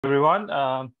Everyone,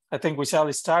 I think we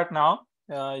shall start now.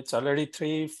 It's already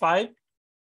 3:05,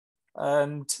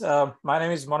 and my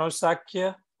name is Manoj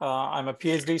Sakya. I'm a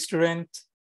PhD student,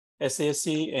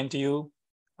 SCSE NTU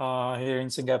here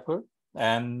in Singapore,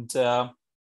 and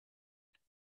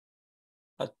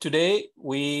today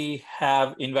we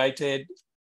have invited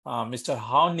Mr.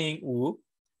 Haoning Wu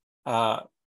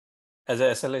as a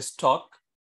SLS Talk.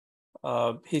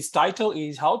 His title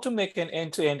is How to Make an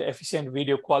End-to-End Efficient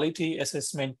Video Quality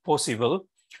Assessment Possible.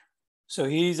 So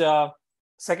he's a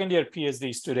second-year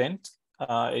PhD student,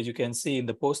 as you can see in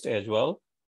the post as well.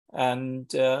 And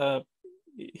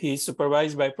he's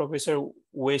supervised by Professor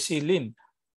Wei-Shi Lin.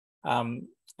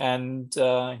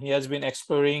 He has been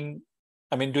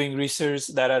doing research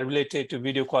that are related to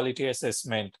video quality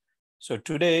assessment. So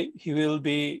today he will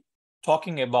be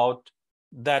talking about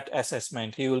that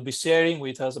assessment. He will be sharing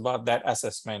with us about that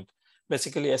assessment.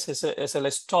 Basically,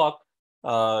 SLS Talk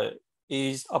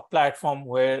is a platform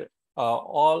where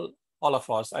all of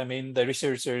us, the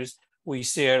researchers, we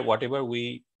share whatever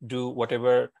we do,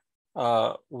 whatever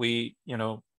we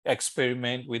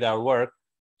experiment with our work.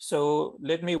 So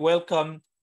let me welcome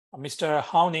Mr.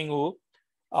 Haoning Wu.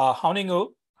 Haoning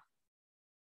Wu,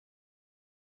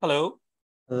 hello.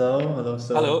 Hello.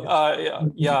 Hello.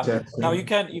 Yeah. Now you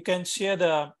can share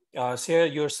the share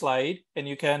your slide and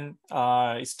you can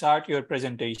start your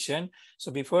presentation.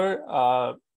 So before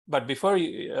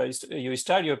you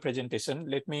start your presentation,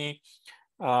 let me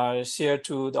share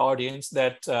to the audience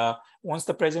that once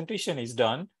the presentation is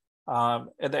done,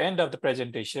 at the end of the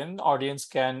presentation, audience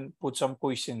can put some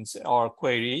questions or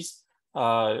queries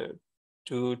to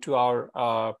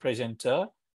our presenter.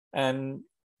 And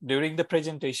during the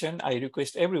presentation, I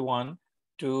request everyone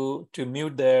to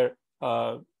mute their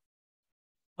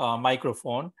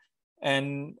microphone.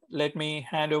 And let me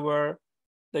hand over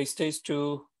the stage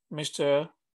to Mr.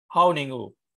 Haoning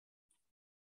Wu.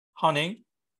 Haoning,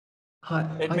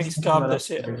 let me stop the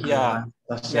share. Yeah,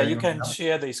 you can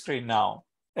share the screen now,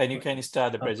 and you can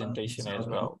start the presentation as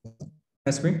well.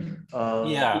 Screen?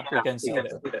 Yeah, we can see that.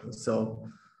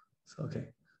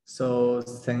 Okay. So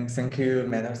thank you,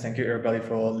 Manoj. Thank you, everybody,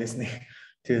 for listening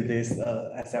to this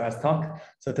SLS talk.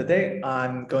 So today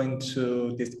I'm going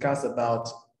to discuss about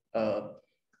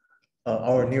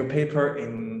our new paper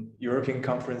in European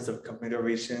Conference of Computer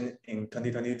Vision in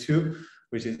 2022,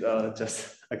 which is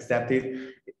just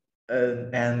accepted.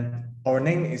 And our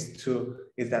name is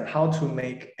that how to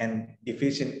make an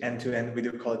efficient end-to-end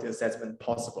video quality assessment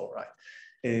possible, right?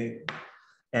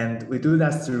 And we do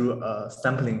that through a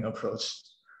sampling approach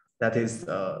that is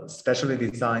specially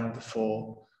designed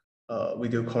for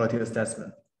video quality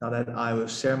assessment. Now that I will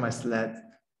share my slide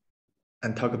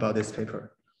and talk about this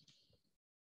paper.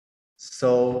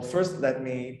 So first, let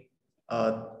me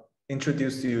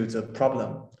introduce you the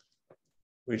problem,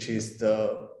 which is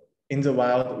the in the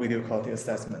wild video quality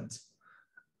assessment.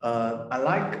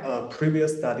 Unlike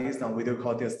previous studies on video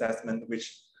quality assessment,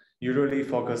 which usually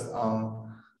focus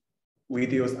on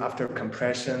videos after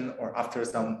compression or after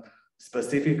some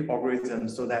specific algorithms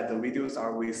so that the videos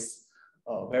are with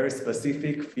very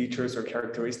specific features or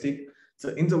characteristics. So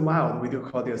in the wild, video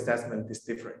quality assessment is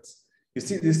different. You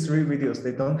see these three videos,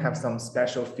 they don't have some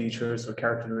special features or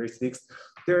characteristics.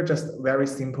 They're just very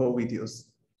simple videos,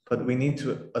 but we need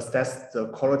to assess the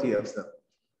quality of them.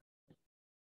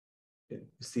 You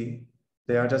see,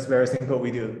 they are just very simple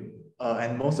videos,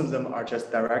 and most of them are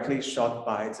just directly shot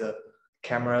by the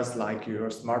cameras like your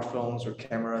smartphones or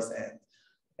cameras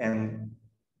and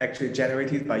actually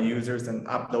generated by users and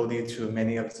uploaded to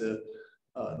many of the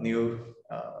new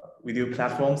video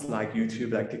platforms like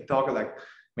YouTube, like TikTok, like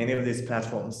many of these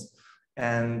platforms.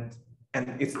 And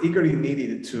it's eagerly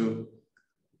needed to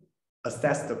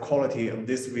assess the quality of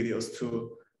these videos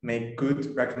to make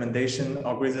good recommendation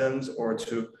algorithms or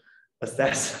to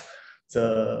assess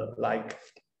the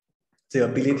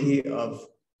ability of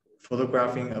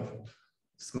photographing of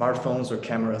smartphones or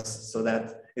cameras, so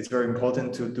that it's very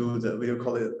important to do the video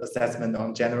quality assessment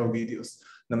on general videos,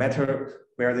 no matter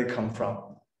where they come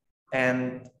from.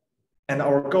 And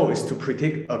our goal is to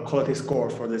predict a quality score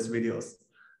for these videos,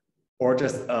 or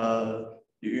just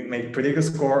you may predict a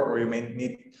score, or you may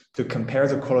need to compare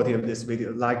the quality of this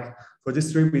video. Like for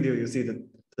this three video, you see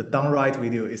the down right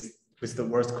video is with the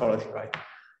worst quality, right?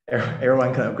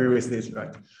 Everyone can agree with this,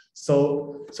 right?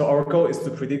 So our goal is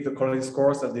to predict the quality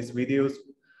scores of these videos,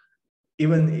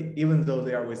 even though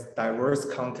they are with diverse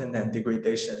content and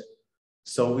degradation.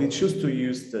 So we choose to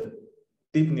use the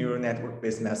deep neural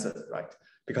network-based method, right?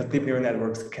 Because deep neural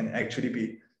networks can actually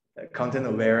be content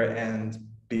aware and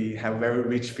have very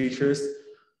rich features.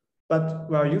 But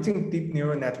while using deep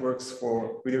neural networks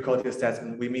for video quality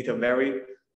assessment, we meet a very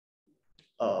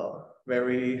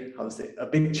very, how to say, a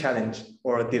big challenge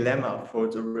or a dilemma for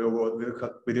the real world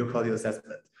video quality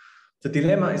assessment. The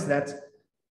dilemma is that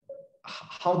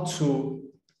how to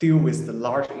deal with the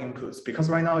large inputs, because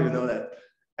right now you know that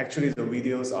actually the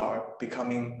videos are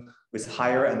becoming with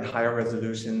higher and higher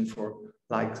resolution for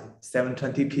like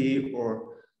 720p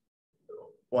or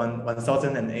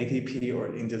 1080p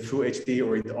or in the full HD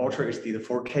or in the ultra HD, the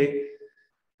 4K.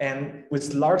 And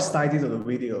with large sizes of the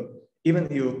video, even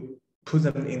you put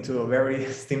them into a very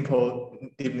simple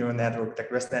deep neural network like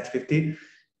ResNet 50,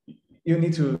 you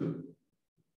need to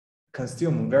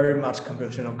consume very much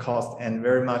computational cost and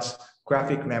very much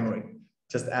graphic memory,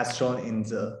 just as shown in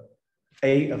the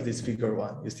A of this figure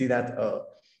 1. You see that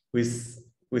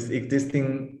with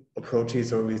existing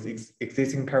approaches or with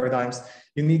existing paradigms,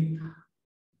 you need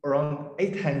around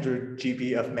 800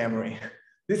 GB of memory.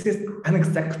 This is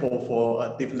unacceptable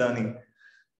for deep learning,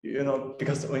 you know,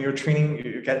 because when you're training,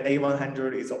 you get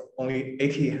A100 is only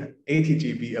 80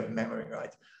 GB of memory,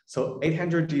 right? So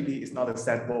 800 GB is not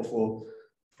acceptable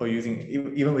for using,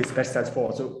 even with batch size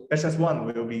 4. So batch size 1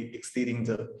 will be exceeding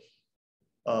the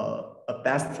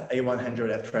best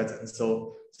A100 at present.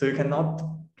 So you cannot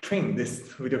train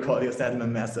this video quality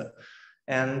assessment method.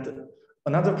 And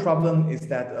another problem is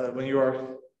that when you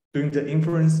are doing the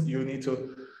inference, you need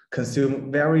to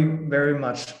consume very, very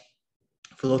much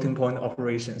floating point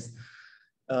operations.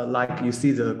 Like you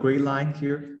see the gray line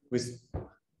here with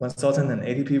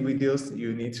 1080p videos,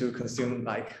 you need to consume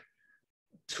like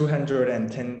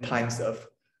 210 times of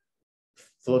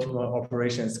floating point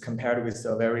operations compared with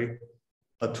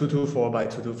a 224 by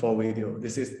 224 video.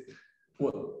 This is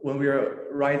when we are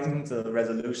writing the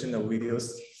resolution of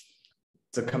videos,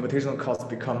 the computational costs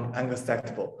become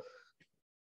unacceptable,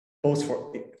 both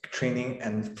for training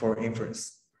and for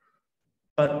inference.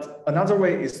 But another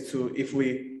way is to, if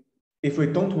we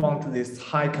don't want this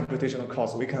high computational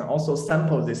cost, we can also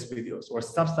sample these videos or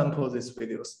subsample these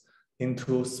videos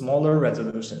into smaller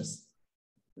resolutions.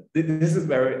 This is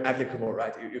very applicable,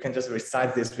 right? You can just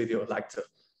resize this video like the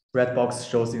red box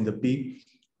shows in the B,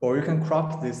 or you can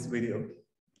crop this video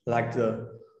like the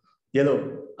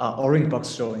orange box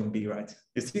shown in B, right?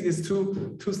 You see these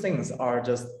two things are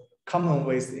just common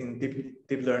ways in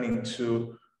deep learning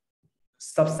to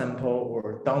subsample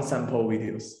or downsample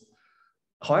videos.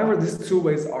 However, these two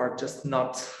ways are just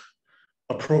not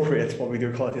appropriate for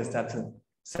video quality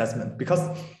assessment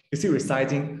because you see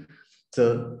resizing,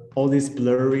 all these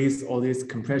blurries, all these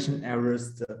compression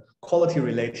errors, the quality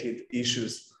related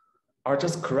issues are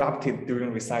just corrupted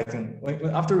during resizing.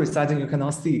 After resizing,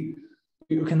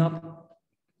 you cannot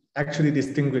actually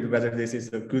distinguish whether this is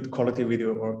a good quality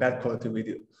video or bad quality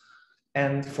video.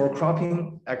 And for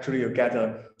cropping, actually you get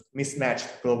a mismatched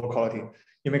global quality.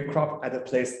 You may crop at a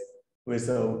place with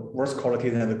a worse quality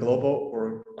than the global,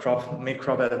 or may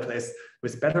crop at a place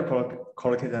with better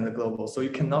quality than the global. So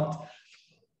you cannot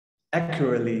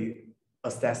accurately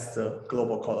assess the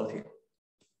global quality.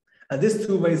 And these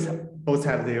two ways both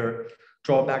have their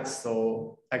drawbacks.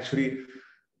 So actually,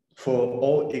 for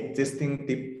all existing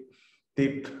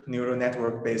deep neural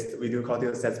network-based video quality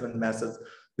assessment methods,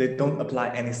 they don't apply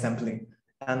any sampling.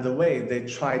 And the way they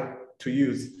try to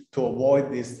use to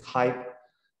avoid this high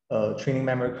training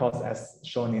memory cost as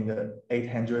shown in the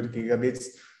 800 gigabits,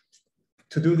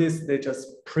 to do this, they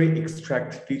just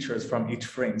pre-extract features from each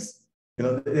frames. You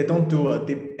know, they don't do a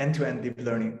deep end-to-end deep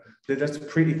learning. They just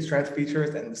pre-extract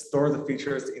features and store the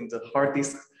features in the hard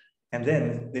disk, and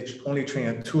then they only train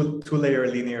a two-layer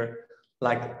linear,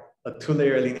 like a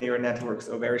two-layer linear network,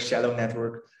 so a very shallow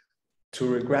network, to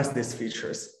regress these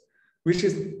features, which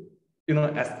is, you know,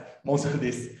 as most of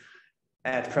these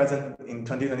at present in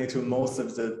 2022, most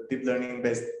of the deep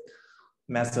learning-based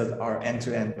methods are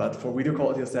end-to-end. But for video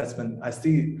quality assessment, I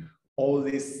see all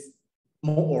these,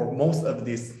 most of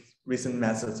these recent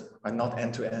methods are not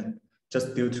end-to-end,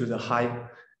 just due to the high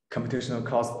computational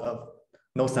cost of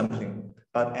no sampling,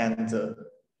 and the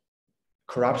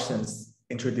corruptions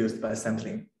introduced by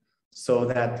sampling. So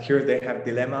that here they have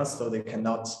dilemmas, so they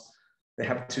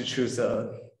have to choose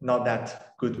a not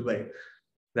that good way.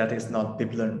 That is not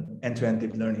deep learning, end-to-end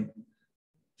deep learning.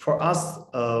 For us,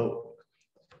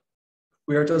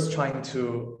 we are just trying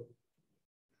to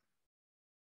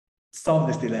solve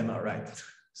this dilemma, right?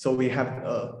 So we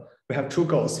have two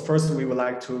goals. First, we would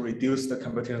like to reduce the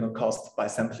computational cost by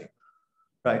sampling,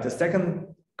 right? The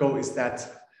second goal is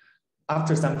that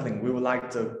after sampling, we would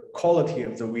like the quality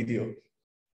of the video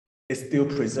is still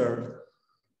preserved.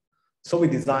 So we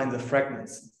designed the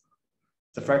fragments.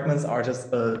 The fragments are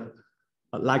just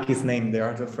like its name, they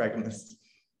are the fragments.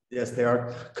 Yes, they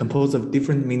are composed of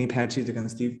different mini patches. You can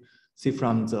see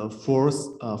from the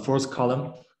fourth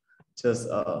column just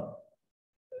of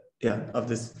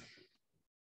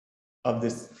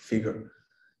this figure.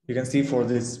 You can see for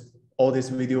all this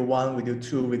video 1, video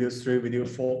 2, video 3, video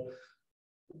 4,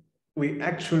 we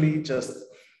actually just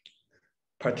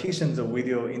partition the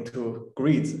video into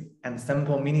grids and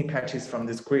sample mini patches from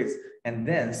these grids and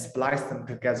then splice them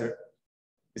together.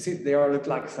 You see, they all look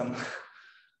like some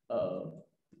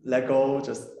Lego,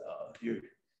 just you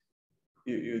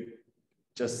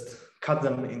just cut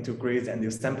them into grids and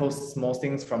you sample small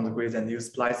things from the grids and you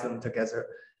splice them together.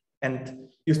 And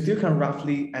you still can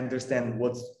roughly understand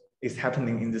what is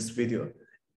happening in this video.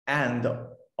 And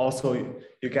also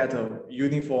you get a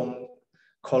uniform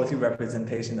quality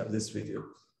representation of this video.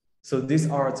 So these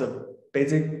are the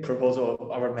basic proposal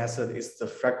of our method is the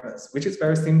fragments, which is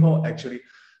very simple, actually,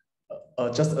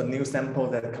 just a new sample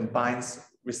that combines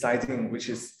resizing, which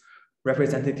is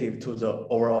representative to the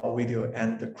overall video,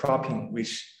 and the cropping,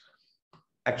 which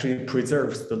actually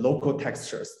preserves the local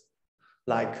textures,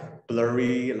 like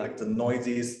blurry, like the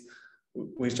noises,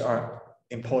 which are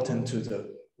important to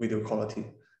the video quality.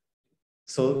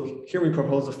 So here we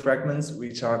propose the fragments,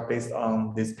 which are based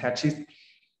on these patches,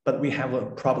 but we have a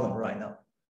problem right now.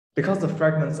 Because the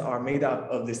fragments are made up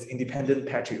of these independent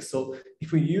patches, so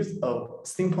if we use a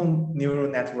simple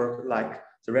neural network like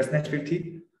the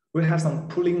ResNet50, we have some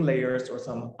pooling layers or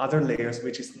some other layers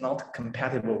which is not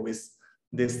compatible with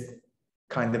this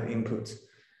kind of input.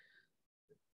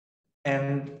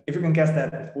 And if you can guess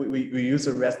that we use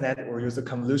a ResNet or use a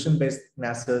convolution-based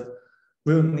method,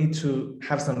 we'll need to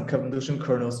have some convolution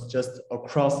kernels just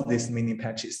across these mini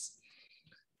patches.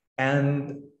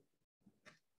 And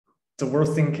the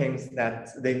worst thing came that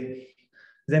they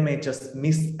may just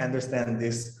misunderstand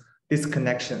these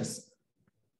disconnections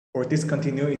or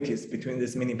discontinuities between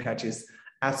these mini patches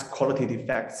as quality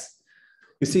defects.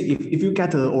 You see, if you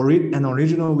get an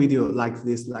original video like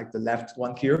this, like the left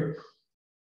one here,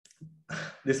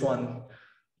 this one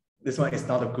is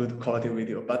not a good quality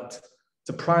video, but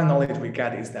the prior knowledge we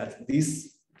get is that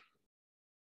these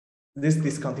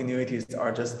discontinuities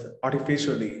are just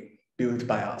artificially built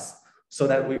by us, so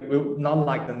that we will not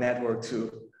like the network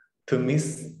to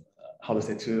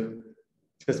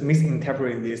just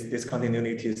misinterpret these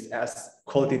discontinuities as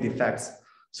quality defects.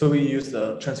 So we use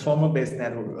the transformer-based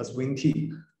network as WinT,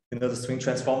 you know, the swing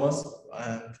transformers,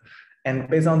 and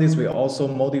based on this, we also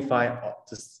modify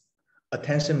this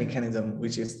attention mechanism,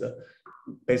 which is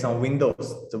based on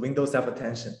Windows, the Windows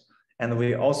self-attention. And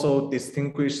we also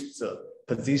distinguish the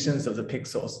positions of the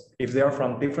pixels. If they are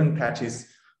from different patches,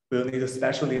 we'll need to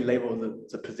specially label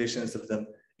the positions of them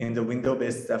in the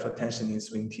window-based self-attention in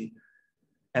SwingT.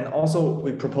 And also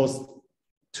we propose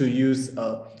to use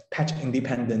a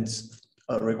patch-independent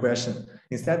regression.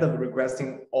 Instead of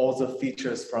regressing all the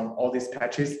features from all these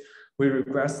patches, we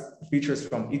regress features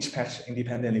from each patch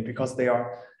independently because they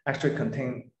are actually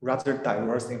contain rather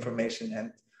diverse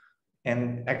information,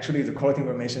 and actually the quality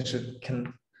information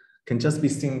can just be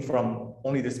seen from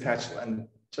only this patch, and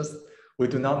just we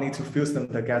do not need to fuse them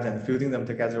together, and fusing them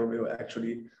together will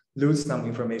actually lose some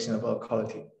information about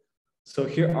quality. So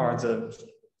here are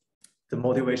the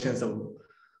motivations of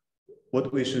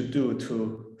what we should do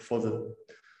for the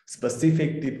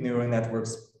specific deep neural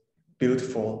networks built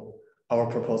for our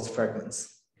proposed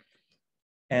fragments.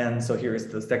 And so here is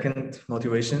the second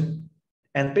motivation.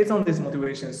 And based on this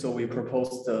motivation, so we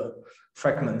propose the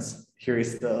fragments. Here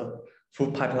is the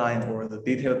full pipeline or the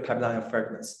detailed pipeline of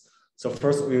fragments. So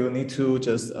first we will need to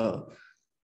just cut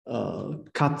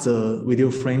the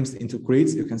video frames into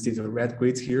grids. You can see the red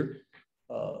grids here,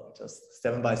 just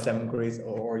 7 by 7 grids,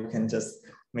 or you can just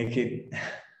make it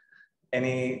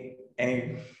any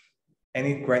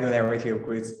granularity of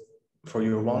grids for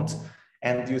your want.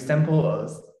 And you sample a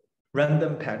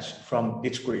random patch from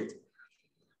each grid.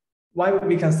 Why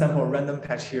we can sample a random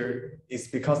patch here is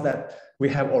because that we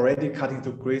have already cut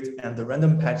into grids, and the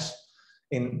random patch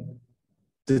in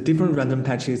the different random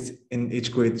patches in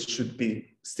each grid should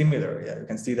be similar. Yeah, you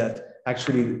can see that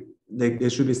actually they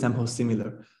should be sampled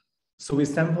similar. So we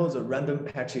sample the random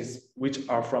patches which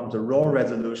are from the raw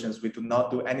resolutions. We do not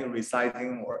do any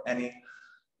resizing or any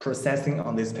processing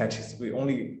on these patches. We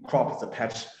only crop the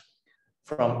patch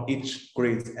from each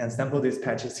grid and sample these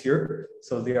patches here.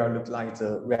 So they are look like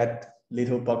the red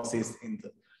little boxes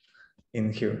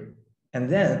in here. And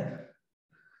then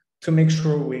to make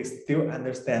sure we still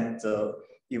understand the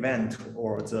event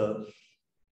or the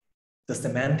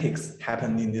semantics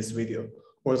happened in this video,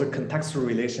 or the contextual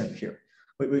relation here.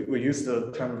 We use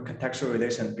the term contextual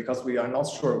relation because we are not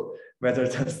sure whether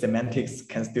the semantics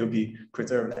can still be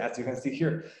preserved. As you can see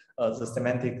here, the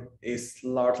semantic is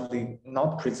largely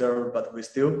not preserved, but we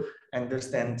still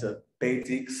understand the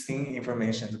basic scene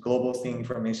information, the global scene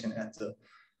information,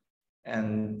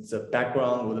 and the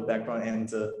background or the background and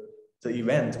the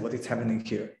event, what is happening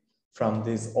here from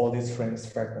all these frames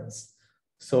fragments.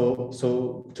 So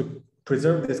to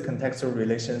preserve these contextual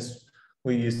relations,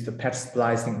 we use the patch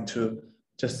splicing to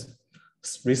just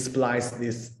resplice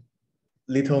these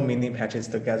little mini patches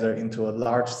together into a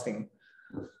large thing,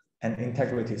 an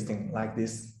integrity thing like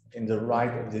this in the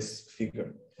right of this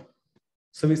figure.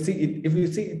 So we see it, if we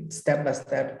see it step by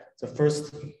step, the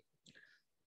first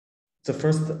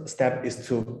step is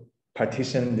to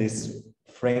partition this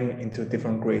frame into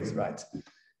different grids, right?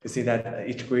 You see that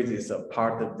each grid is a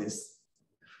part of this,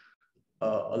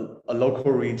 a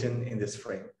local region in this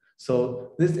frame.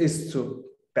 So this is to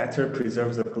better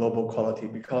preserve the global quality,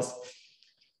 because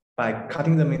by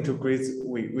cutting them into grids,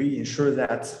 we ensure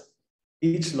that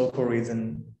each local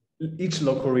region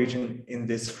in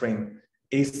this frame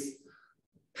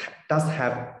does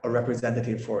have a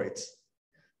representative for it.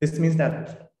 This means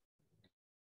that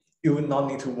you will not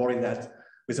need to worry that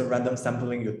with a random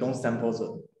sampling, you don't sample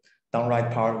the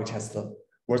downright part, which has the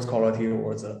worst quality,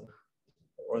 or the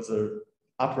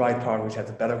upright part, which has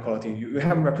a better quality. You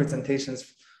have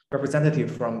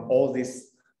representative from all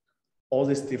these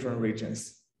different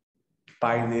regions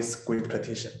by this grid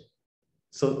partition.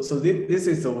 So this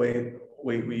is the way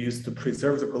we use to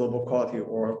preserve the global quality,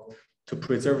 or to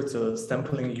preserve the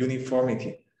sampling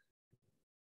uniformity.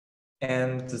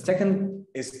 And the second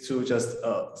is to just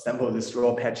sample these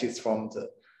raw patches from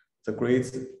the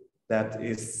grids,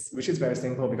 which is very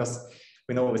simple, because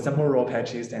we know we sample raw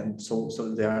patches, and so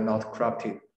they are not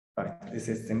corrupted, right? This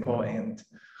is simple, and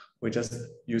we just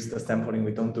use the sampling.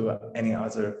 We don't do any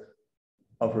other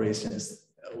operations,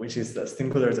 which is the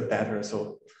simpler the better.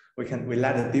 So we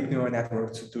let the deep neural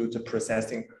network to do the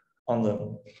processing on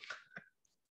them.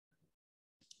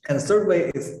 And the third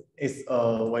way is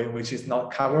a way which is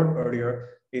not covered earlier,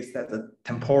 is that the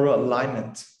temporal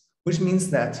alignment, which means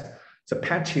that the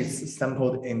patches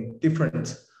sampled in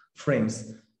different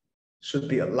frames should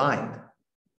be aligned.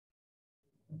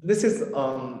 This is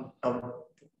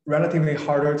relatively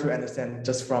harder to understand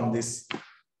just from these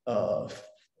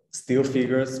still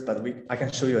figures, but I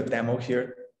can show you a demo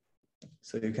here,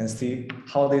 so you can see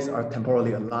how these are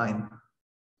temporally aligned.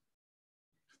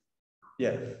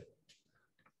 Yeah.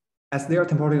 As they are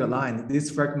temporally aligned, these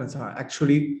fragments are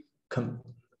actually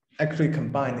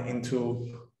combined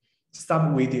into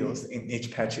sub-videos in each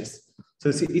patches. So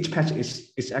you see each patch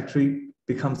is actually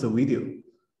becomes a video.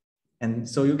 And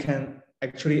so you can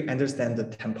actually understand the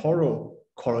temporal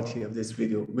quality of this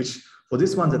video, which for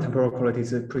this one, the temporal quality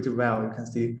is pretty well. You can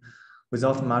see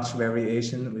without much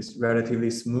variation, with relatively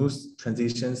smooth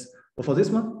transitions. But for this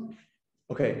one,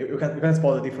 okay, you can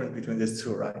spot the difference between these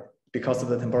two, right? Because of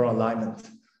the temporal alignment,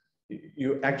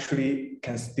 you actually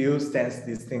can still sense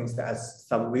these things as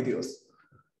sub-videos.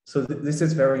 So this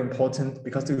is very important,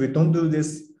 because if we don't do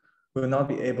this, we will not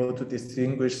be able to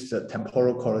distinguish the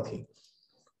temporal quality.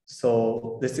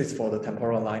 So this is for the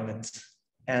temporal alignment.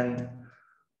 And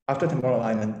after temporal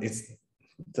alignment,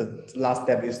 the last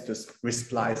step is to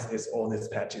resplice all these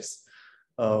patches,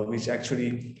 which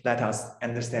actually let us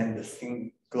understand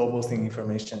the global scene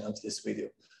information of this video.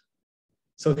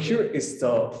 So here is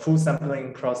the full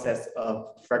sampling process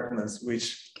of fragments,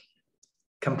 which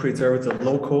can preserve the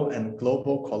local and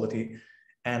global quality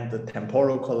and the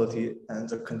temporal quality and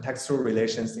the contextual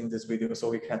relations in this video, so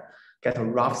we can get a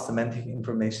rough semantic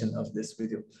information of this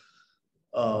video.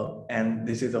 And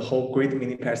this is a whole grid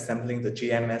mini patch sampling, the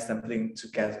GMS sampling, to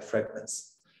get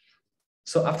fragments.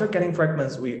 So after getting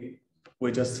fragments, we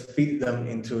just feed them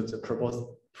into the proposed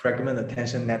fragment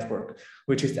attention network,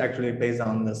 which is actually based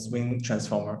on the swing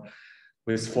transformer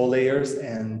with 4 layers,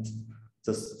 and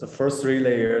the first 3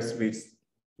 layers with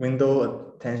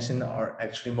window attention are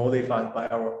actually modified by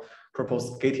our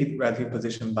proposed gated relative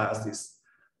position biases,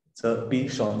 the B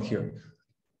shown here.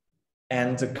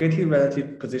 And the gated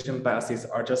relative position biases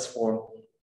are just for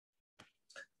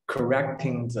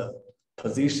correcting the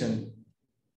position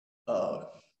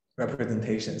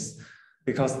representations,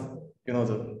 because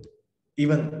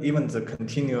even the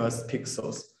continuous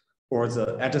pixels or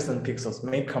the adjacent pixels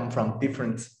may come from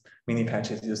different mini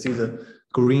patches. You see the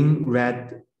green,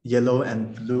 red, yellow,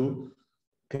 and blue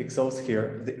pixels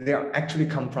here. They are actually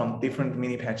come from different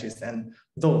mini patches, and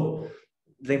though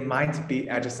they might be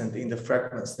adjacent in the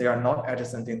fragments, they are not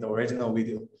adjacent in the original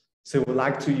video. So we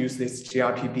like to use this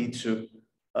GRPB to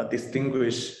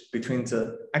distinguish between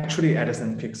the actually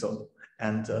adjacent pixel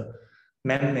and the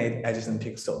man-made adjacent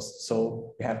pixels.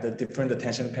 So we have the different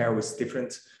attention pair with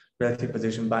different relative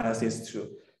position biases to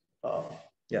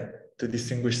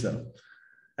distinguish them.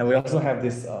 And we also have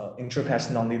this intra-patch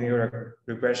nonlinear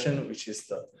regression, which is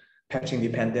the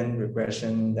patch-independent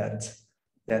regression that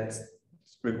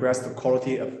regress the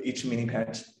quality of each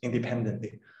mini-patch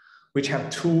independently, which have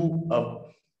two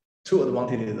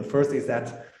advantages. The first is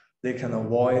that they can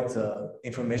avoid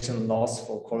information loss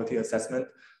for quality assessment.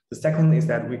 The second is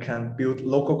that we can build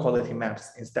local quality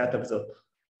maps instead of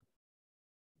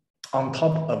on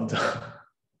top of the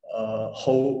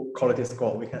whole quality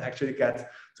score. We can actually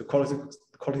get the quality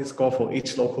score for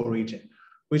each local region,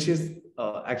 which is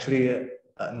actually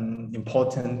an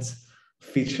important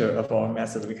feature of our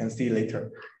method. We can see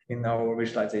later in our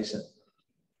visualization.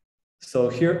 So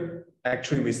here,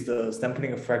 actually with the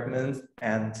sampling of fragments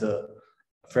and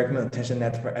fragment attention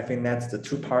network, FANet, the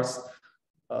two parts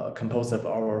composed of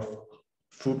our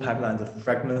full pipeline, the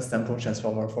fragment sample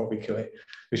transformer for VQA,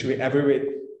 which we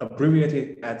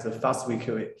abbreviated as the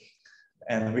FAST-VQA.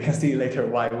 And we can see later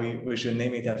why we should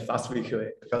name it as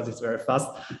FAST-VQA, because it's very fast.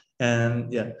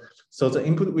 And yeah, so the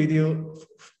input video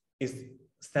is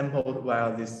sampled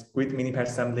via this grid mini-patch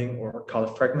sampling, or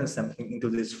called fragment sampling, into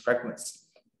these fragments.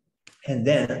 And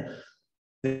then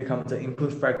they come the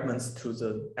input fragments to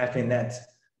the FANet.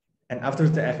 And after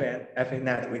the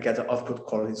FANet, we get the output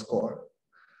quality score.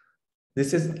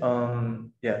 This is,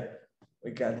 yeah,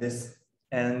 we get this.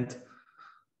 And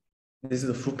this is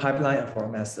the full pipeline of our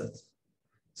method.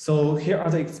 So here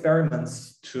are the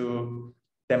experiments to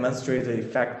demonstrate the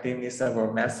effectiveness of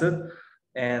our method.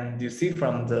 And you see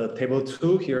from the table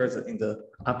 2 here in the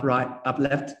up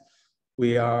left,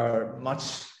 we are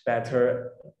much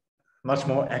better, much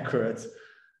more accurate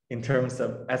in terms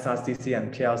of SRCC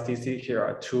and KLCC. Here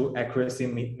are two accuracy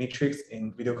metrics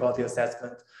in video quality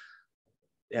assessment.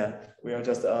 Yeah, we are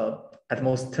just at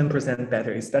most 10%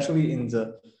 better, especially in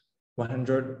the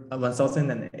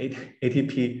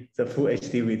 1080p, the full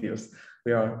HD videos.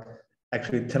 We are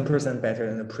actually 10% better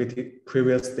than the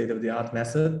previous state-of-the-art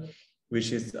method,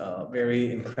 which is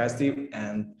very impressive.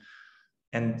 And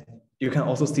you can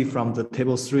also see from the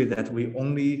table 3 that we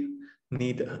only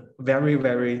need very,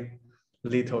 very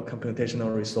little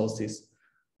computational resources,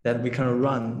 that we can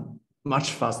run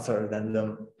much faster than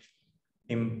them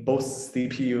in both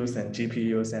CPUs and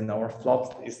GPUs, and our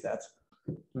flops is that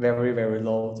very, very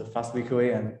low, the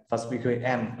FAST-VQA and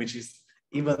FAST-VQA-M, which is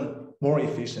even more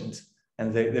efficient.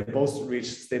 And they both reach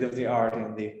state-of-the-art,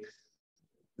 and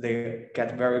they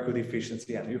get very good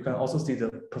efficiency. And you can also see the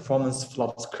performance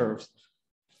flops curves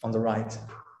on the right,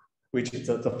 which is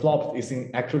the flop is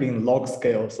actually in log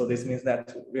scale. So this means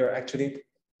that we are actually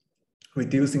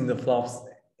reducing the flops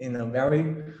in a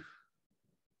very,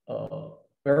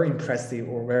 very impressive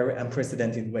or very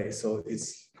unprecedented way. So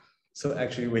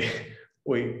actually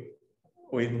we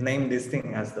named this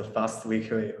thing as the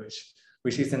FAST-VQA,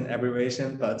 which is an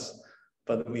abbreviation, but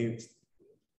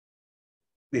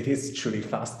it is truly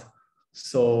fast.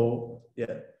 So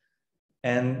yeah,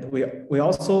 and we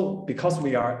also, because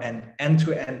we are an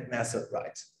end-to-end method,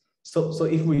 right? So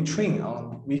if we train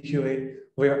on VQA,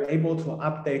 we are able to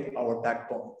update our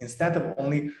backbone instead of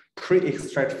only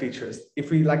pre-extract features. If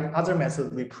we, like other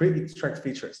methods, we pre-extract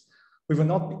features, we will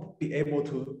not be able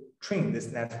to train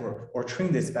this network or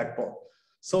train this backbone.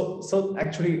 So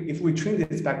actually, if we train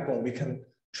this backbone, we can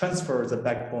transfer the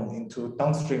backbone into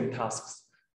downstream tasks.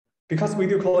 Because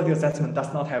video quality assessment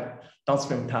does not have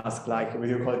downstream tasks like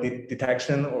video quality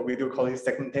detection or video quality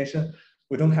segmentation,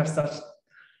 we don't have such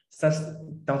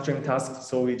downstream tasks.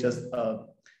 So we just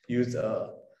use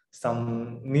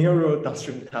some nearer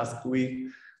downstream tasks. We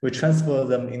transfer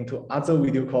them into other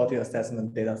video quality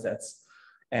assessment data sets,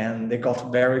 and they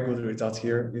got very good results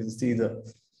here. You see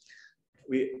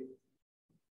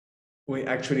we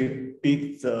actually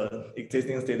beat the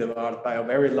existing state of art by a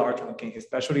very large margin,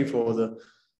 especially for the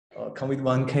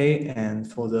COVID-1K and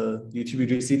for the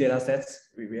UTB-GC data sets.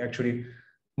 We actually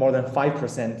more than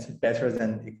 5% better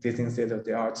than existing state of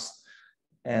the arts,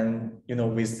 and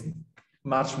with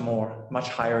much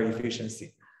higher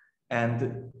efficiency.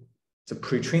 And the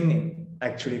pre-training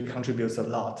actually contributes a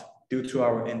lot due to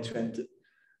our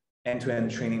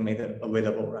end-to-end training made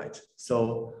available, right?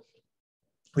 So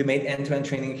we made end-to-end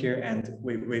training here, and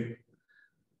we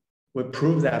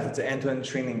prove that the end-to-end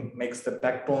training makes the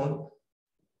backbone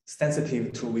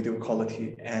sensitive to video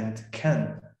quality and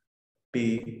can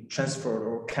be transferred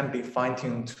or can be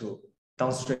fine-tuned to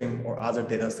downstream or other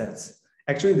data sets.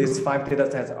 Actually, these 5 data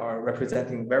sets are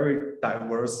representing very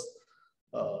diverse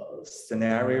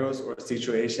scenarios or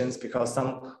situations, because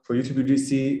some for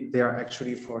UTB-GC, they are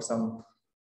actually for some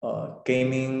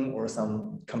gaming or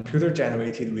some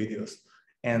computer-generated videos.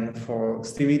 And for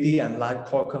CVD and live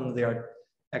Qualcomm, they are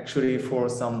actually for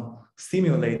some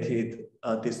simulated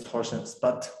distortions.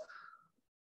 But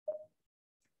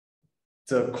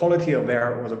the quality aware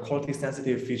or the quality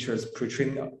sensitive features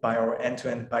pre-trained by our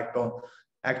end-to-end backbone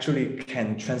actually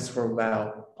can transfer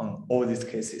well on all these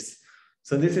cases.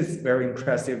 So this is very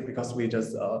impressive because we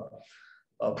just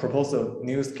propose a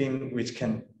new scheme which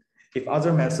can, if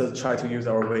other methods try to use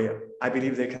our way, I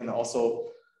believe they can also,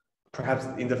 perhaps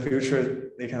in the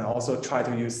future, they can also try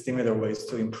to use similar ways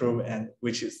to improve, and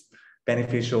which is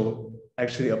beneficial,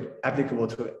 actually applicable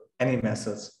to any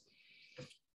methods.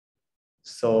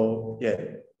 So yeah,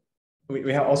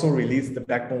 we have also released the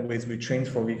backbone with retrained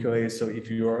for VQA. So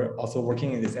if you're also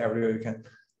working in this area,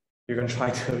 you can try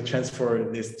to transfer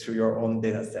this to your own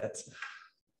data sets.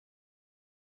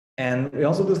 And we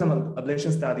also do some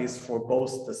ablation studies for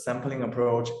both the sampling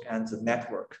approach and the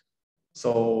network.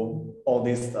 So all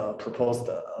these proposed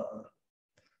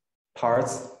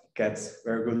parts get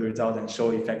very good results and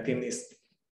show effectiveness.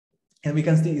 And we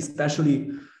can see,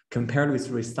 especially compared with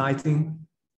resizing,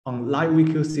 on live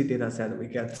VQC dataset, we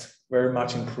get very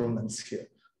much improvements here.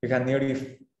 We get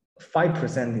nearly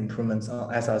 5% improvements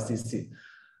on SRCC.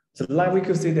 So the live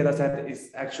VQC dataset is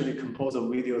actually composed of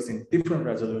videos in different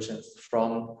resolutions,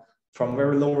 from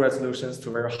very low resolutions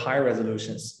to very high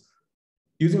resolutions.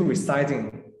 Using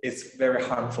resizing is very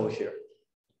harmful here.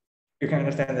 You can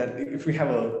understand that if we have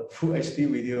a full HD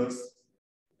video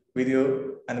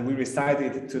and we resize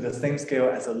it to the same scale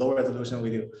as a low resolution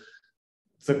video,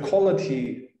 the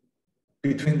quality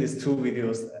between these two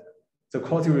videos, the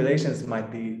quality relations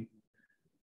might be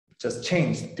just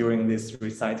changed during this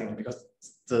resizing, because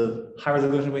the high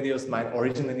resolution videos might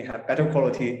originally have better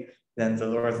quality than the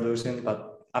low resolution,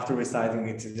 but after resizing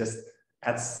it just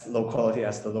adds low quality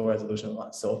as the low resolution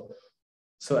one. So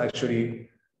actually,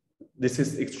 this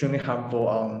is extremely harmful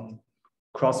on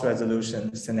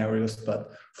cross-resolution scenarios,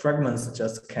 but fragments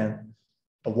just can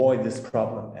avoid this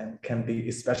problem and can be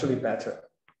especially better.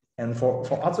 And for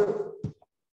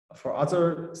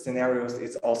other scenarios,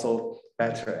 it's also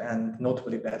better and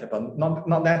notably better, but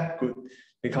not that good,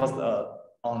 because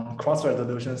on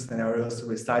cross-resolution scenarios,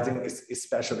 resizing is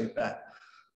especially bad.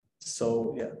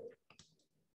 So yeah.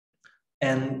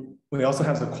 And we also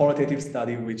have the qualitative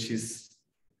study, which is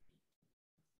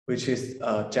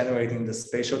generating the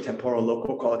spatial temporal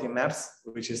local quality maps,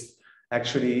 which is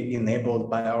actually enabled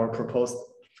by our proposed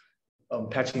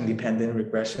patch independent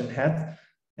regression head.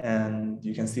 And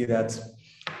you can see that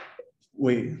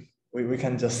we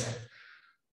can just,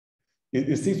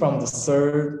 you see from the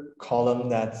third column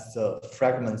that the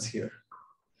fragments here,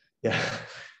 yeah,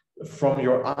 from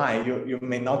your eye, you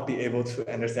may not be able to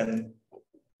understand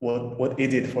what it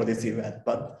did for this event,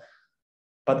 but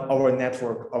our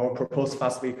network, our proposed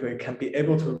FAST-VQA can be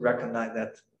able to recognize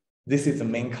that this is the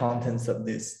main contents of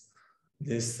this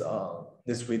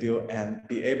video, and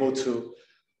be able to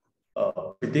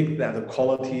predict that the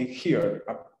quality here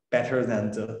are better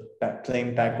than the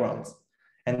plain backgrounds.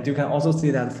 And you can also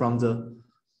see that from the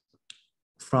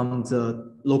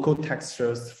local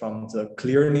textures, from the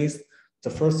clearness, the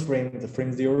first frame, the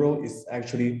frame 0, is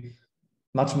actually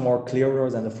much more clearer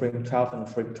than the frame 12 and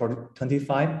frame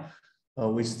 25,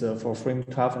 which for frame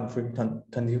 12 and frame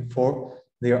 24,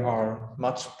 there are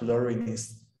much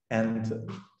blurriness and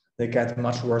they get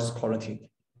much worse quality.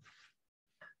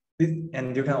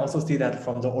 And you can also see that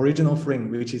from the original frame,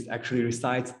 which is actually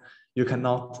resized, you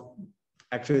cannot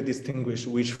actually distinguish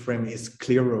which frame is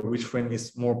clearer, which frame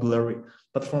is more blurry.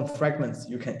 But from fragments,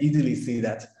 you can easily see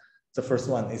that the first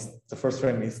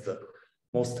frame is the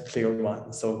most clear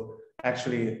one. So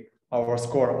actually, our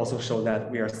score also shows that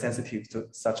we are sensitive to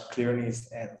such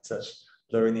clearness and such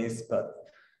blurriness, but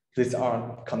these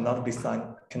cannot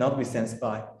be sensed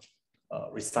by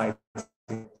resizing.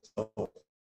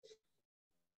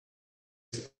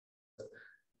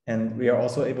 And we are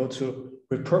also able to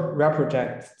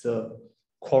reproject the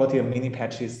quality of mini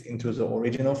patches into the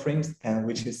original frames, and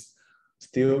which is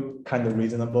still kind of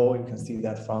reasonable. You can see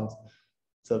that from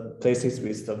the places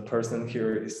with the person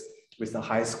here is with the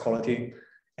highest quality,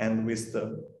 and with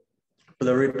the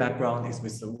blurry background is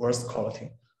with the worst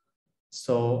quality.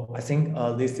 So I think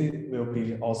this will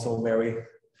be also very,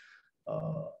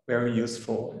 very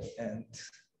useful, and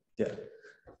yeah.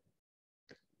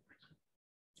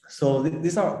 So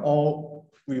these are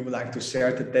all we would like to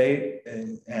share today,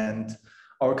 and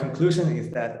our conclusion is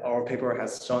that our paper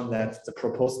has shown that the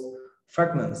proposed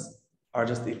fragments are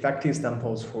just effective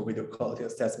samples for video quality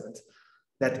assessment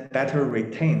that better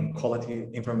retain quality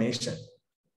information,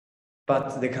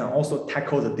 but they can also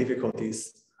tackle the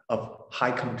difficulties of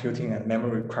high computing and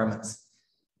memory requirements.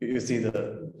 You see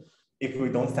if we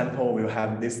don't sample, we'll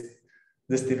have this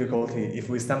difficulty. If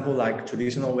we sample like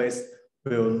traditional ways,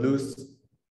 we'll lose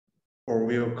or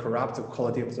will corrupt the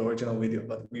quality of the original video,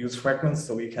 but we use fragments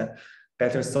so we can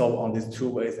better solve on these two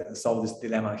ways and solve this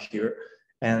dilemma here.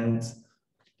 And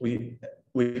we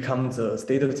become the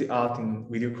state of the art in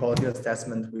video quality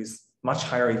assessment with much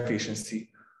higher efficiency,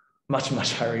 much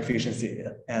higher efficiency.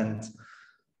 And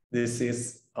this is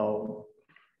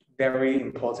very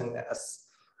important as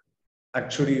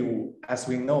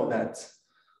we know that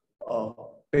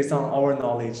based on our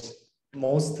knowledge,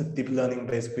 most deep learning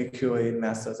based VQA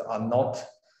methods are not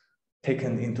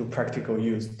taken into practical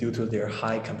use due to their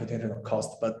high computational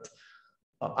cost. But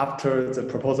after the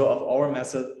proposal of our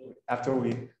method, after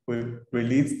we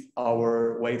released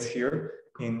our weights here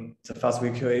in the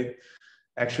FAST-VQA,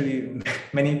 actually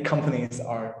many companies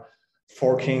are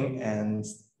forking and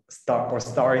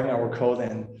starring our code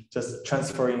and just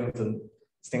transferring the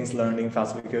things learned in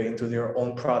FAST-VQA into their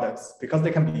own products because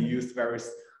they can be used very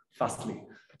fastly.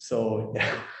 So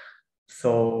yeah,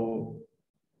 so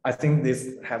I think this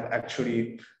have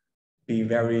actually be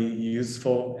very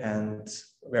useful and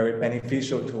very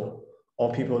beneficial to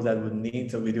all people that would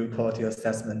need a video quality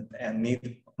assessment and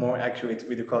need more accurate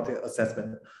video quality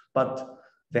assessment, but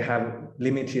they have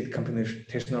limited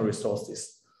computational resources.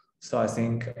 So I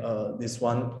think this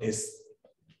one is,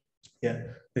 yeah,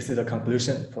 this is a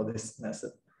conclusion for this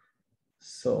method.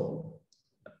 So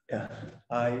yeah,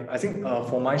 I think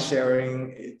for my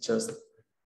sharing, it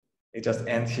just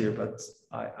ends here, but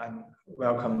I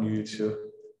welcome you to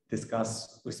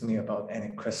discuss with me about any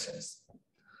questions.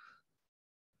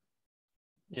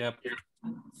 Yep.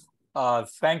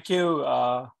 Thank you,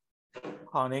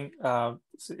 Haoning.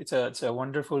 It's a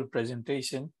wonderful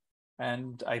presentation,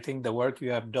 and I think the work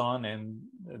you have done and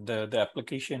the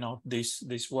application of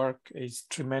this work is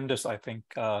tremendous, I think,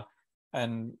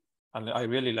 and I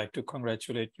really like to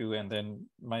congratulate you, and then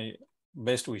my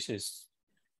best wishes.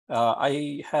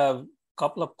 I have a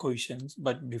couple of questions,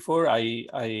 but before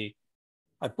I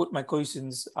put my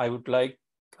questions, I would like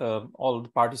all the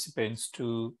participants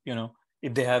to,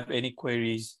 if they have any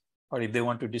queries or if they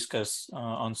want to discuss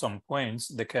on some points,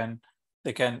 they can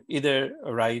either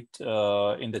write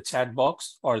in the chat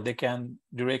box or they can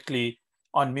directly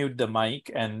unmute the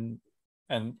mic and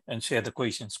share the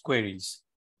queries.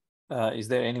 Is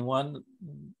there anyone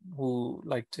who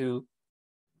like to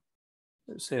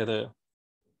say the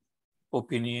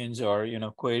opinions or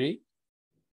query?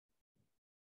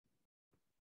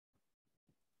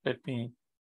 Let me.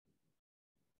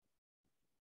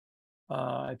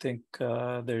 I think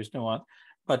there's no one,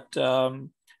 but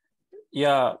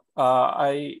yeah,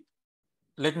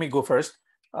 let me go first.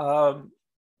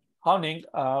 Haoning,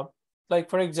 like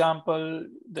for example,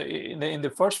 in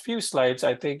the first few slides,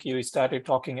 I think you started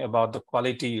talking about the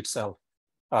quality itself,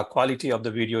 quality of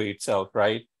the video itself,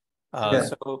 right? Yeah.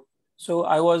 So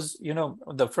I was,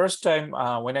 the first time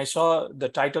when I saw the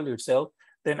title itself,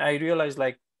 then I realized,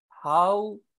 like,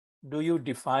 how do you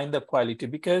define the quality?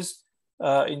 Because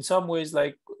in some ways,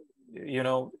 like,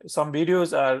 some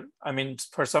videos are, I mean,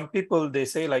 for some people, they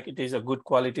say like it is a good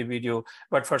quality video,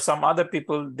 but for some other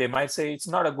people, they might say it's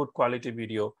not a good quality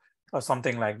video or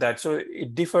something like that. So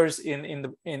it differs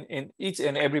in each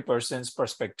and every person's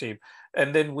perspective.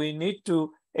 And then we need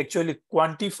to actually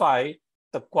quantify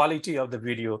the quality of the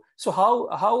video. So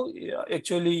how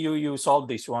actually you solve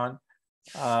this one?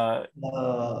 Yeah,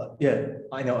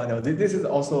 I know. This is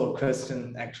also a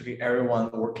question actually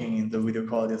everyone working in the video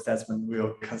quality assessment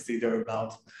will consider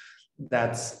about.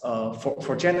 That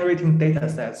for generating data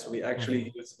sets, we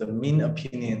actually use the mean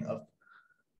opinion of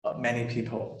many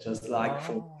people, just like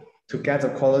to get a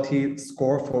quality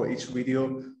score for each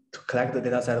video, to collect the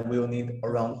data set, we'll need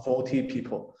around 40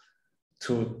 people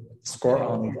to score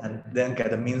on it and then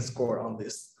get a mean score on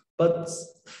this. But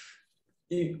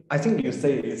I think you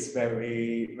say it's a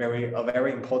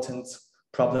very important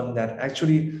problem that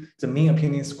actually the mean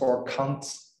opinion score can't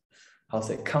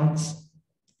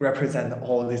represent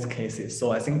all these cases.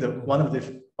 So I think that one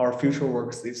of our future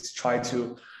works is try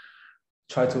to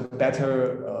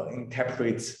better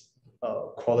interpret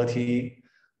quality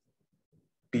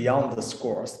beyond the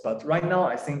scores. But right now,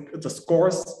 I think the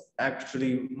scores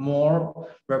actually more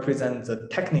represent the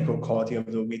technical quality of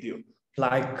the video.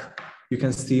 Like you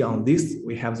can see on this,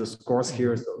 we have the scores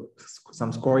here, so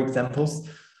some score examples.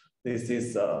 This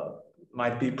is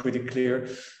might be pretty clear.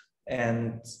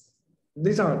 And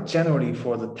these are generally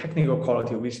for the technical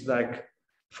quality, which like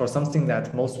for something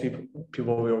that most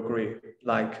people will agree,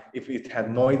 like if it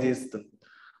had noises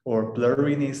or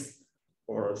blurriness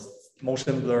or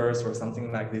motion blurs or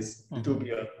something like this, it will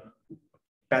be a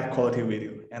bad quality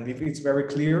video. And if it's very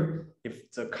clear,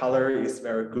 if the color is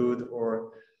very good,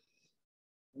 or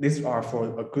these are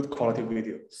for a good quality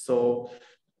video. So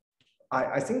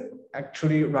I think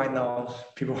actually right now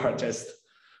people are just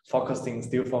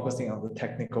still focusing on the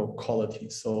technical quality.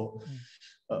 So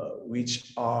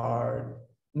which are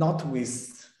not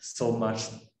with so much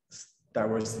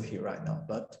diversity right now.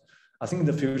 But I think in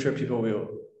the future, people will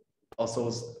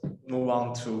also move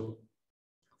on to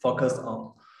focus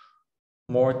on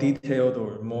more detailed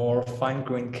or more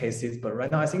fine-grained cases. But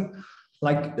right now, I think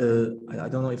like, I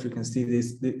don't know if you can see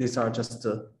this, these are just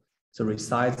the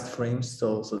resized frames.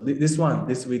 So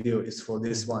this video is for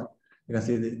this one. You can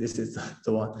see this is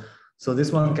the one. So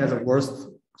this one gets a worst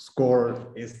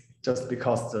score is just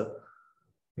because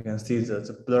you can see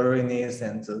the blurriness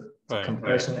and the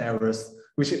compression errors,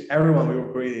 which everyone will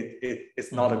agree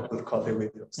it's not a good quality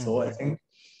video. So I think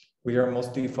we are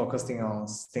mostly focusing on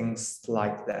things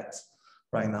like that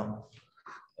right now.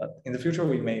 But in the future,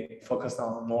 we may focus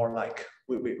on more like,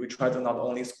 we try to not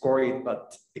only score it,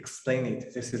 but explain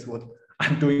it. This is what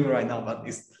I'm doing right now, but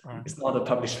it's not a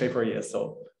published paper yet.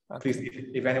 So please,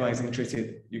 if anyone is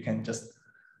interested, you can just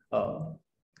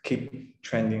keep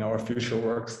trending our future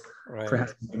works.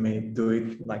 Perhaps we may do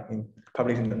it like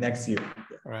publishing the next year.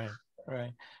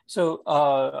 Right. So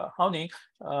Haoning,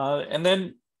 and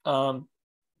then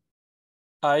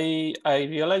I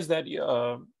realized that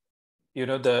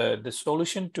the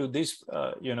solution to this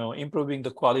improving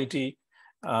the quality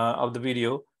of the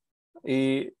video,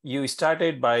 you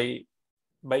started by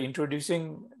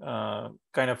introducing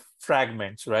kind of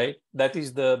fragments, right? That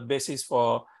is the basis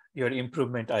for your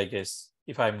improvement, I guess,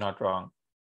 if I'm not wrong.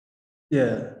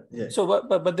 Yeah. So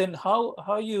but then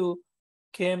how you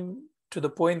came to the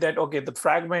point that, okay, the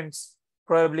fragments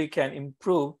probably can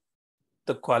improve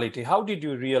the quality? How did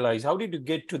you realize, how did you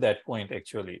get to that point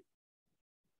actually?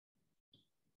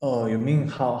 Oh, you mean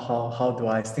how do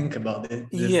I think about it?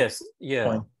 Yes, yeah.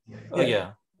 Point? Oh,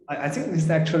 yeah. I think this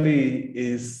actually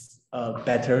is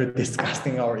better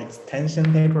discussing our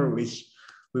extension paper, which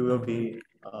we will be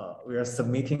we are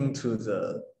submitting to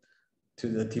the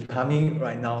DPAMI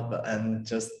right now, and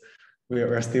just we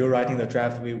are still writing the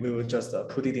draft. We will just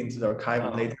put it into the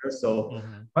archive later. So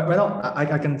right now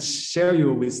I can share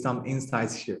you with some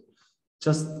insights here.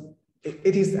 Just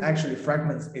it is actually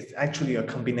fragments. It's actually a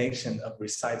combination of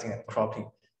resizing and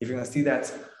cropping. If you can see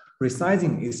that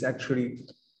resizing is actually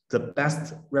the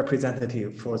best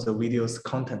representative for the video's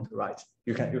content, right?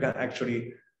 You can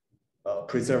actually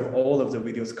preserve all of the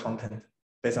video's content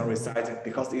based on resizing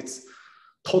because it's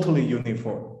totally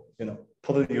uniform,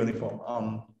 totally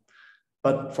uniform.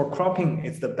 But for cropping,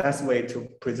 it's the best way to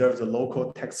preserve the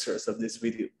local textures of this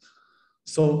video.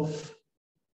 So,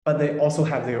 but they also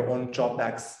have their own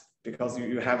drawbacks because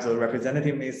you have the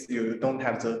representativeness, you don't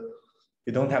have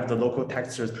the local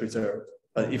textures preserved.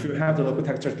 But if you have the local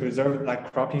textures preserved,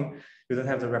 like cropping, you don't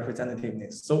have the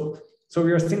representativeness. So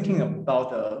we are thinking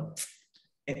about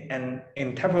an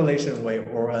interpolation way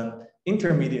or an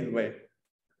intermediate way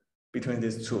between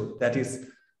these two, that is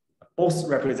both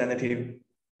representative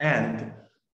and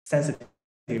sensitive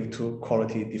to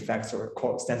quality defects or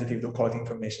sensitive to quality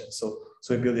information. So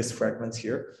we build these fragments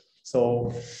here.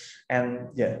 So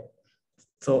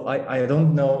I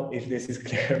don't know if this is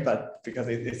clear, but because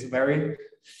it's very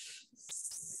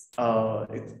it's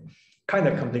kind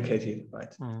of complicated,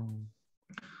 right?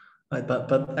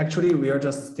 But actually we are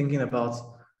just thinking about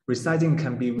resizing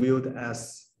can be viewed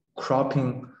as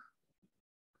cropping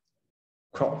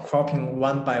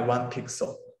 1 by 1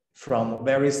 pixel from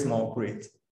very small grid.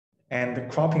 And the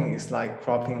cropping is like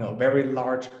cropping a very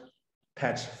large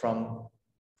patch from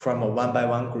a 1 by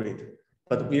 1 grid.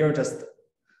 But we are just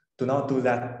do not do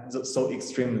that so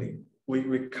extremely.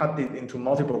 We cut it into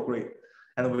multiple grid,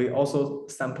 and we also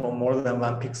sample more than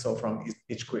 1 pixel from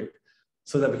each grid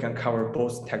so that we can cover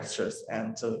both textures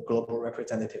and the global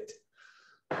representativity.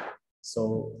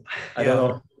 So I don't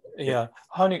know. Yeah,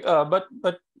 Haoning,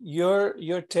 but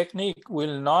your technique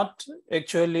will not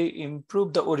actually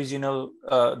improve the original,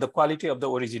 the quality of the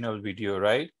original video,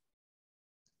 right?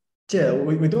 Yeah,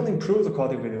 we don't improve the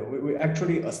quality of video. We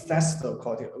actually assess the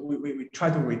quality. We try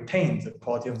to retain the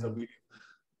quality of the video.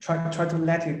 Try to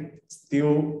let it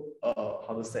still,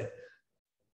 how to say?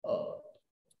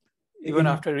 Even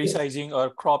after resizing or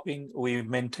cropping, we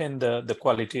maintain the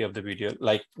quality of the video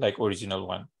like original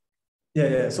one.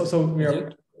 Yeah. So we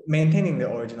are maintaining the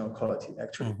original quality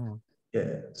actually.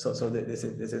 Yeah. So this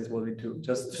is what we do.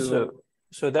 Just to.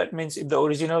 So that means if the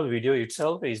original video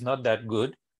itself is not that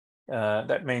good,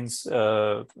 that means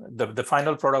the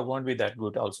final product won't be that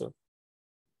good also.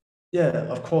 Yeah,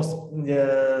 of course.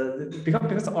 Yeah,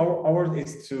 because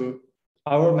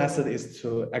our method is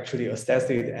to actually assess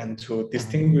it and to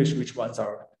distinguish which ones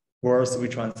are worse,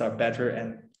 which ones are better,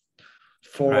 and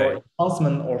For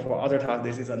enhancement or for other tasks,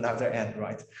 this is another end,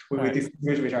 right? We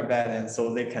distinguish which are bad, and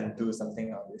so they can do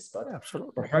something on this. But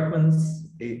for fragments,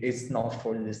 it's not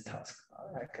for this task.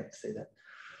 I can say that.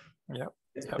 Yeah.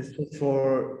 It's just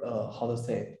for how to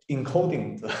say,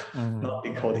 encoding the not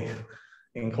decoding,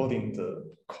 encoding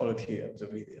the quality of the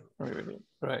video.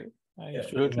 Right. I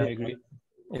absolutely agree.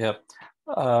 Yeah.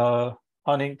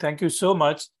 Haoning, thank you so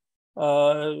much.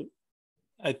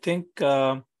 I think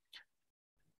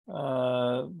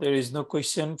there is no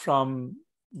question from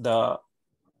the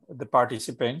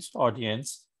participants,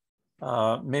 audience.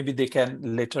 Maybe they can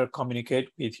later communicate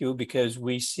with you, because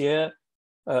we share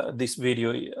this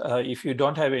video. If you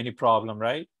don't have any problem,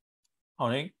 right,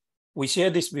 Haoning? We share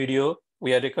this video,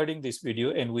 we are recording this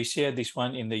video, and we share this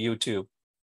one in the YouTube.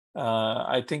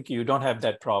 I think you don't have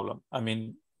that problem. I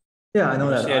mean, yeah, I know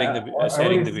that.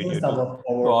 Sharing the video to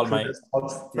all my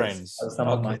friends. Yes, some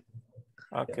of my.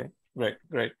 Okay,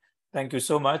 great. Thank you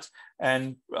so much.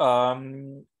 And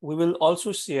we will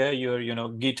also share your,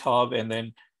 GitHub and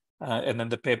then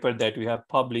the paper that we have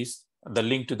published, the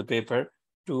link to the paper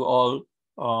to all,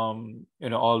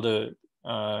 all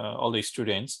the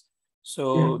students.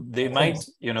 So they might,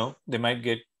 they might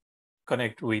get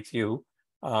connect with you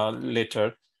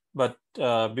later. But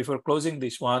before closing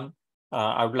this one,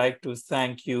 I would like to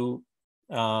thank you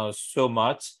so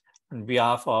much on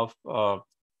behalf of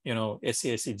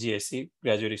SCSE-GSC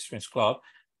Graduate Students Club.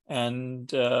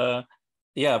 And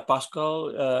yeah, Pascal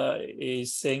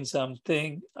is saying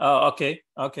something. Okay,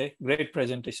 great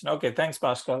presentation. Okay, thanks,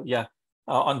 Pascal. Yeah,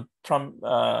 from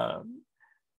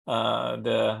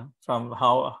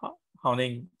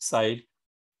Haoning side.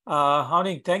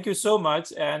 Haoning, thank you so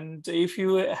much. And if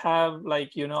you have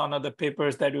another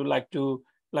papers that you like to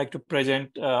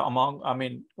present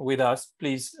with us,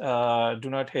 please do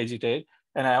not hesitate.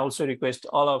 And I also request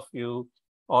all of you,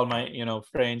 all my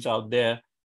friends out there,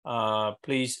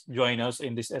 please join us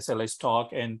in this SLS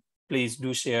talk, and please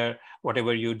do share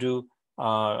whatever you do,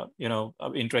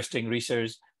 interesting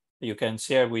research you can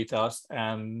share with us.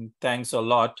 And thanks a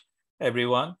lot,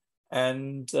 everyone.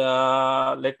 And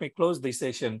let me close this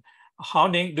session.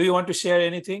 Haoning, do you want to share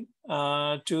anything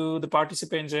to the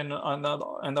participants and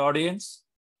the audience?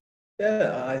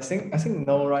 Yeah, I think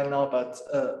no right now. But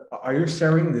are you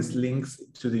sharing these links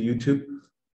to the YouTube,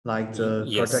 like the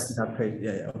project page?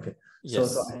 Yeah. Okay.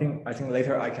 Yes. So I think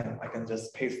later I can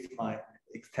just paste my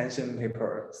extension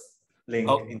papers link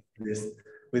into this,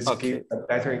 which gives a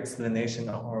better explanation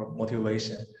or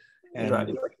motivation,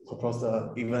 and propose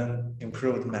an even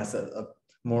improved method, a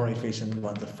more efficient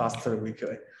one, the faster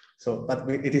VQA. So, but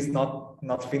it is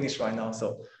not finished right now.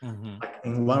 So, like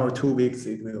in 1 or 2 weeks,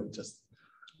 it will just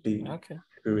be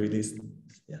released.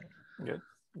 Yeah.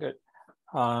 Good.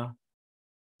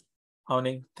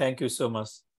 Haoning, thank you so much.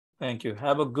 Thank you.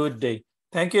 Have a good day.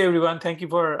 Thank you, everyone. Thank you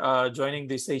for joining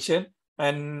this session.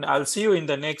 And I'll see you in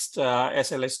the next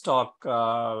SLS Talk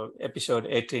episode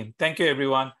 18. Thank you,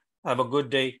 everyone. Have a good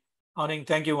day. Haoning,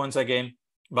 thank you once again.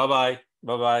 Bye-bye.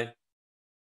 Bye-bye.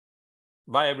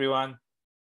 Bye, everyone.